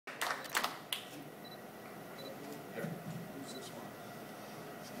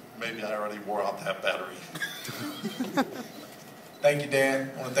maybe I already wore out that battery. Thank you, Dan.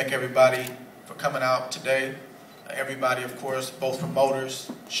 I want to thank everybody for coming out today. Everybody, of course, both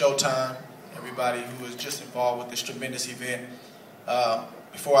promoters, Showtime, everybody who is just involved with this tremendous event.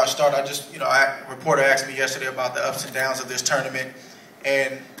 Before I start, a reporter asked me yesterday about the ups and downs of this tournament,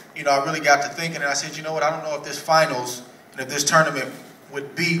 and I really got to thinking, and I said, you know what, I don't know if this finals and if this tournament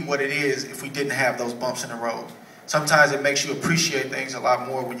would be what it is if we didn't have those bumps in the road. Sometimes it makes you appreciate things a lot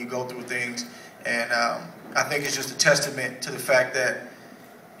more when you go through things, and I think it's just a testament to the fact that,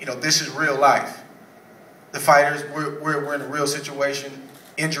 this is real life. The fighters, we're in a real situation.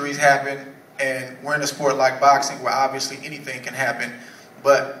 Injuries happen, and we're in a sport like boxing where obviously anything can happen.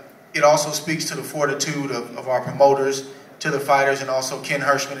 But it also speaks to the fortitude of our promoters, to the fighters, and also Ken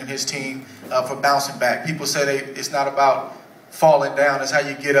Hirschman and his team for bouncing back. People say it's not about falling down, it's how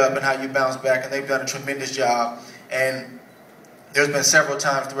you get up and how you bounce back, and they've done a tremendous job. And there's been several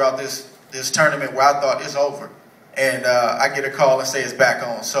times throughout this tournament where I thought it's over, and I get a call and say it's back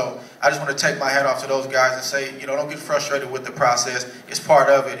on. So I just want to take my hat off to those guys and say, don't get frustrated with the process. It's part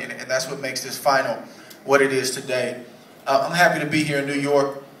of it, and that's what makes this final what it is today. I'm happy to be here in New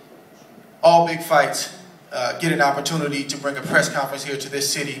York. All big fights get an opportunity to bring a press conference here to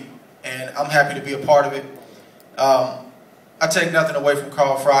this city, and I'm happy to be a part of it. I take nothing away from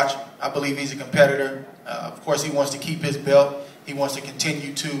Carl Froch. I believe he's a competitor. Of course, he wants to keep his belt. He wants to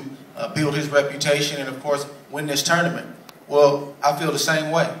continue to build his reputation and, of course, win this tournament. Well, I feel the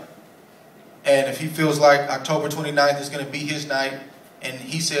same way. And if he feels like October 29th is going to be his night, and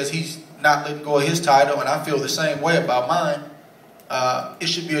he says he's not letting go of his title, and I feel the same way about mine, it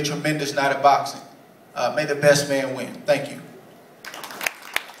should be a tremendous night of boxing. May the best man win. Thank you.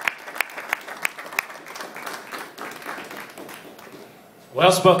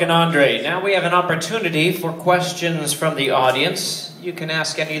 Well spoken, Andre. Now we have an opportunity for questions from the audience. You can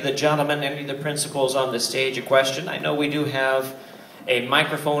ask any of the gentlemen, any of the principals on the stage a question. I know we do have a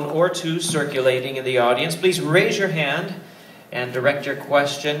microphone or two circulating in the audience. Please raise your hand and direct your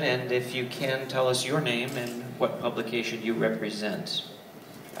question, and if you can, tell us your name and what publication you represent.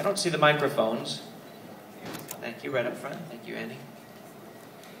 I don't see the microphones. Thank you, right up front. Thank you, Andy.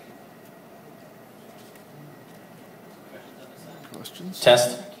 Questions?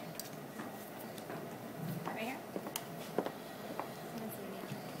 Test. Right here.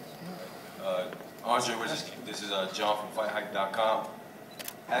 Andre, this is John from FightHype.com.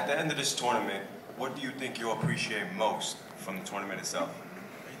 At the end of this tournament, what do you think you'll appreciate most from the tournament itself?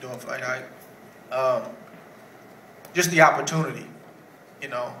 How you doing, Fight Hype? Just the opportunity.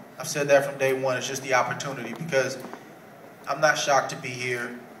 I've said that from day one. It's just the opportunity, because I'm not shocked to be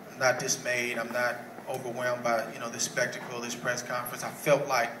here. I'm not dismayed. I'm not overwhelmed by this spectacle, this press conference. I felt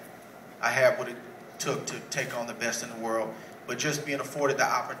like I had what it took to take on the best in the world. But just being afforded the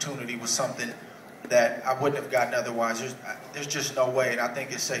opportunity was something that I wouldn't have gotten otherwise. There's just no way, and I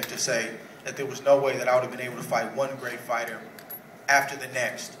think it's safe to say that there was no way that I would have been able to fight one great fighter after the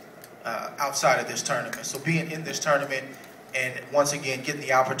next outside of this tournament. So being in this tournament and once again getting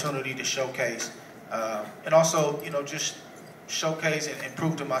the opportunity to showcase and also just showcase and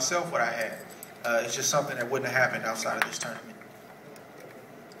prove to myself what I had. It's just something that wouldn't have happened outside of this tournament.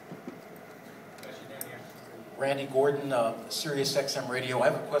 Randy Gordon, Sirius XM Radio. I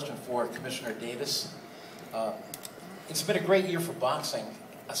have a question for Commissioner Davis. It's been a great year for boxing,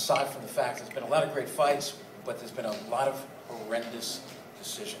 aside from the fact there's been a lot of great fights, but there's been a lot of horrendous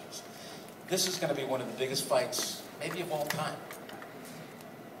decisions. This is going to be one of the biggest fights, maybe of all time.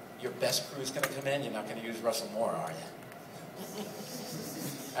 Your best crew is going to come in. You're not going to use Russell Moore, are you?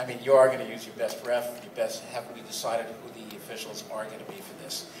 I mean, you are going to use your best ref, your best. Have we decided who the officials are going to be for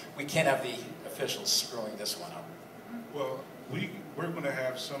this? We can't have the officials screwing this one up. Well, we're going to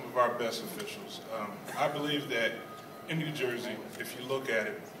have some of our best officials. I believe that in New Jersey, if you look at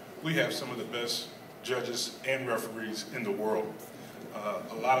it, we have some of the best judges and referees in the world.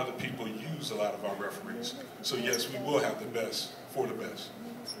 A lot of the people use a lot of our referees. So yes, we will have the best for the best.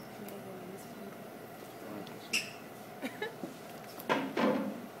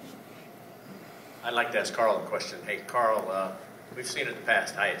 I'd like to ask Carl a question. Hey, Carl, we've seen in the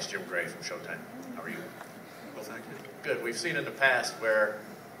past. Hi, it's Jim Gray from Showtime. How are you? Well, thank you. Good. We've seen in the past where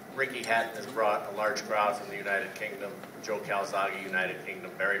Ricky Hatton has brought a large crowd from the United Kingdom, Joe Calzaghe, United Kingdom,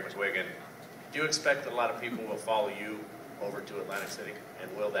 Barry McGuigan. Do you expect that a lot of people will follow you over to Atlantic City,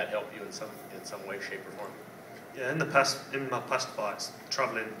 and will that help you in some way, shape, or form? Yeah, in my past fights,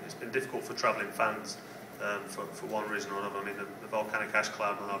 travelling, it's been difficult for travelling fans for one reason or another. I mean, the Volcanic Ash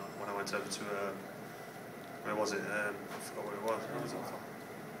Cloud when I went over to where was it? I forgot where it was. Where was it from?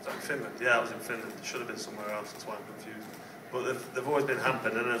 Was that in Finland? Yeah, I was in Finland. It should have been somewhere else. That's why I'm confused. but they've always been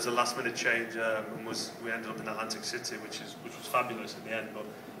hampered. And there was a last-minute change, and we ended up in Atlantic City, which was fabulous in the end. But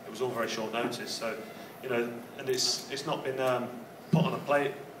it was all very short notice. So, you know, and it's not been put on a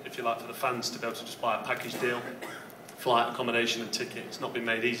plate, if you like, for the fans to be able to just buy a package deal, flight, accommodation, and ticket. It's not been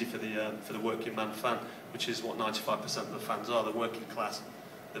made easy for the working man fan, which is what 95% of the fans are. The working class.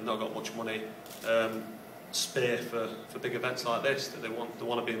 They've not got much money spare for big events like this that they want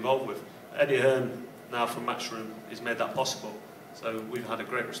to be involved with. Eddie Hearn, now from Matchroom, has made that possible. So we've had a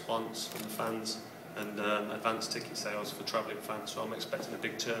great response from the fans and advanced ticket sales for travelling fans. So I'm expecting a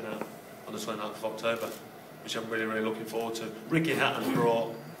big turnout on the 29th of October, which I'm really, really looking forward to. Ricky Hatton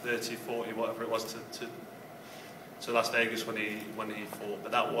brought 30, 40, whatever it was to Las Vegas when he fought,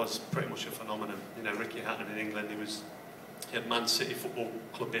 but that was pretty much a phenomenon. You know, Ricky Hatton in England, he had Man City Football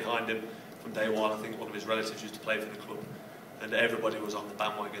Club behind him from day one. I think one of his relatives used to play for the club, and everybody was on the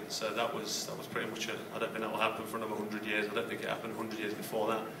bandwagon. So that was pretty much I don't think that will happen for another 100 years. I don't think it happened 100 years before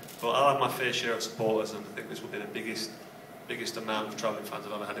that. But I'll have my fair share of supporters, and I think this will be the biggest amount of travelling fans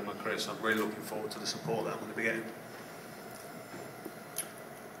I've ever had in my career. So I'm really looking forward to the support that I'm going to be getting.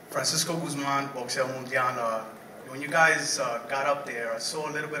 Francisco Guzman, Boxeo Mundial. When you guys got up there, I saw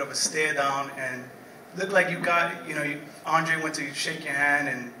a little bit of a stare down, and it looked like Andre went to shake your hand,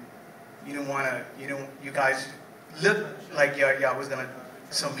 and you guys looked like y'all was gonna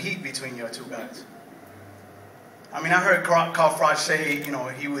some heat between your two guys. I mean, I heard Carl Froch say,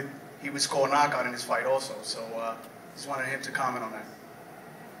 he would score a knockout in this fight also. So just wanted him to comment on that.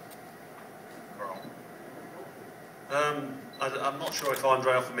 Carl. I'm not sure if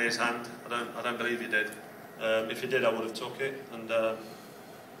Andre offered me his hand. I don't believe he did. If he did, I would have took it. And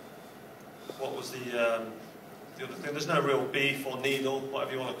what was the other thing? There's no real beef or needle,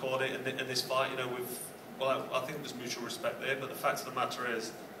 whatever you want to call it, in this fight. I think there's mutual respect there. But the fact of the matter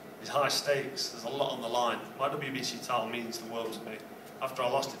is, it's high stakes. There's a lot on the line. My WBC title means the world to me. After I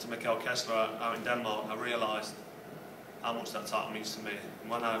lost it to Mikkel Kessler out in Denmark, I realised how much that title means to me. And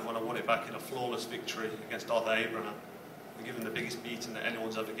when I won it back in a flawless victory against Arthur Abraham, and given the biggest beating that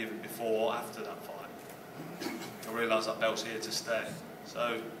anyone's ever given before or after that fight, I realised that belt's here to stay.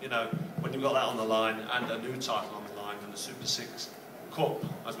 So, when you've got that on the line and a new title on the line and the Super 6 Cup,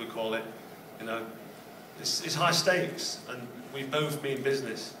 as we call it, it's high stakes, and we both mean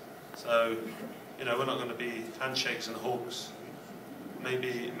business. So, we're not going to be handshakes and hugs.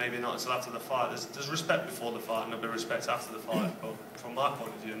 Maybe not until after the fight. There's respect before the fight and there'll be respect after the fight, but from my point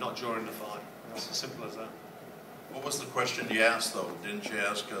of view, not during the fight. It's as simple as that. What was the question you asked, though? Didn't you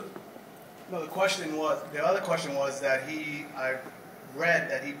ask No, the other question was that I read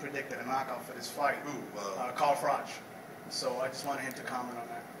that he predicted a knockout for this fight. Carl Froch. So I just wanted him to comment on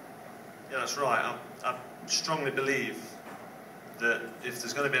that. Yeah, that's right. I strongly believe that if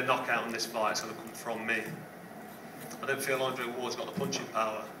there's going to be a knockout in this fight, it's going to come from me. I don't feel Andre Ward's got the punching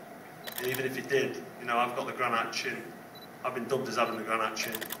power. And even if he did, I've got the granite chin. I've been dubbed as having the granite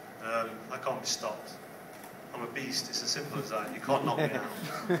chin. I can't be stopped. I'm a beast. It's as simple as that. You can't knock me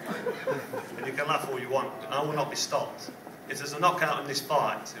out. And you can laugh all you want. I will not be stopped. If there's a knockout in this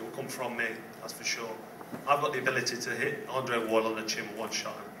fight, it will come from me. That's for sure. I've got the ability to hit Andre Ward on the chin with one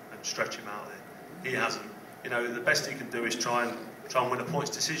shot and stretch him out there. He hasn't. The best he can do is try and win a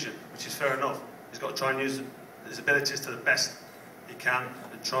points decision, which is fair enough. He's got to try and use his abilities to the best he can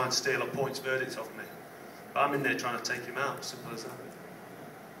and try and steal a points verdict off me. But I'm in there trying to take him out. Simple as that.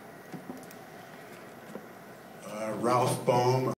 Ralph Bohm.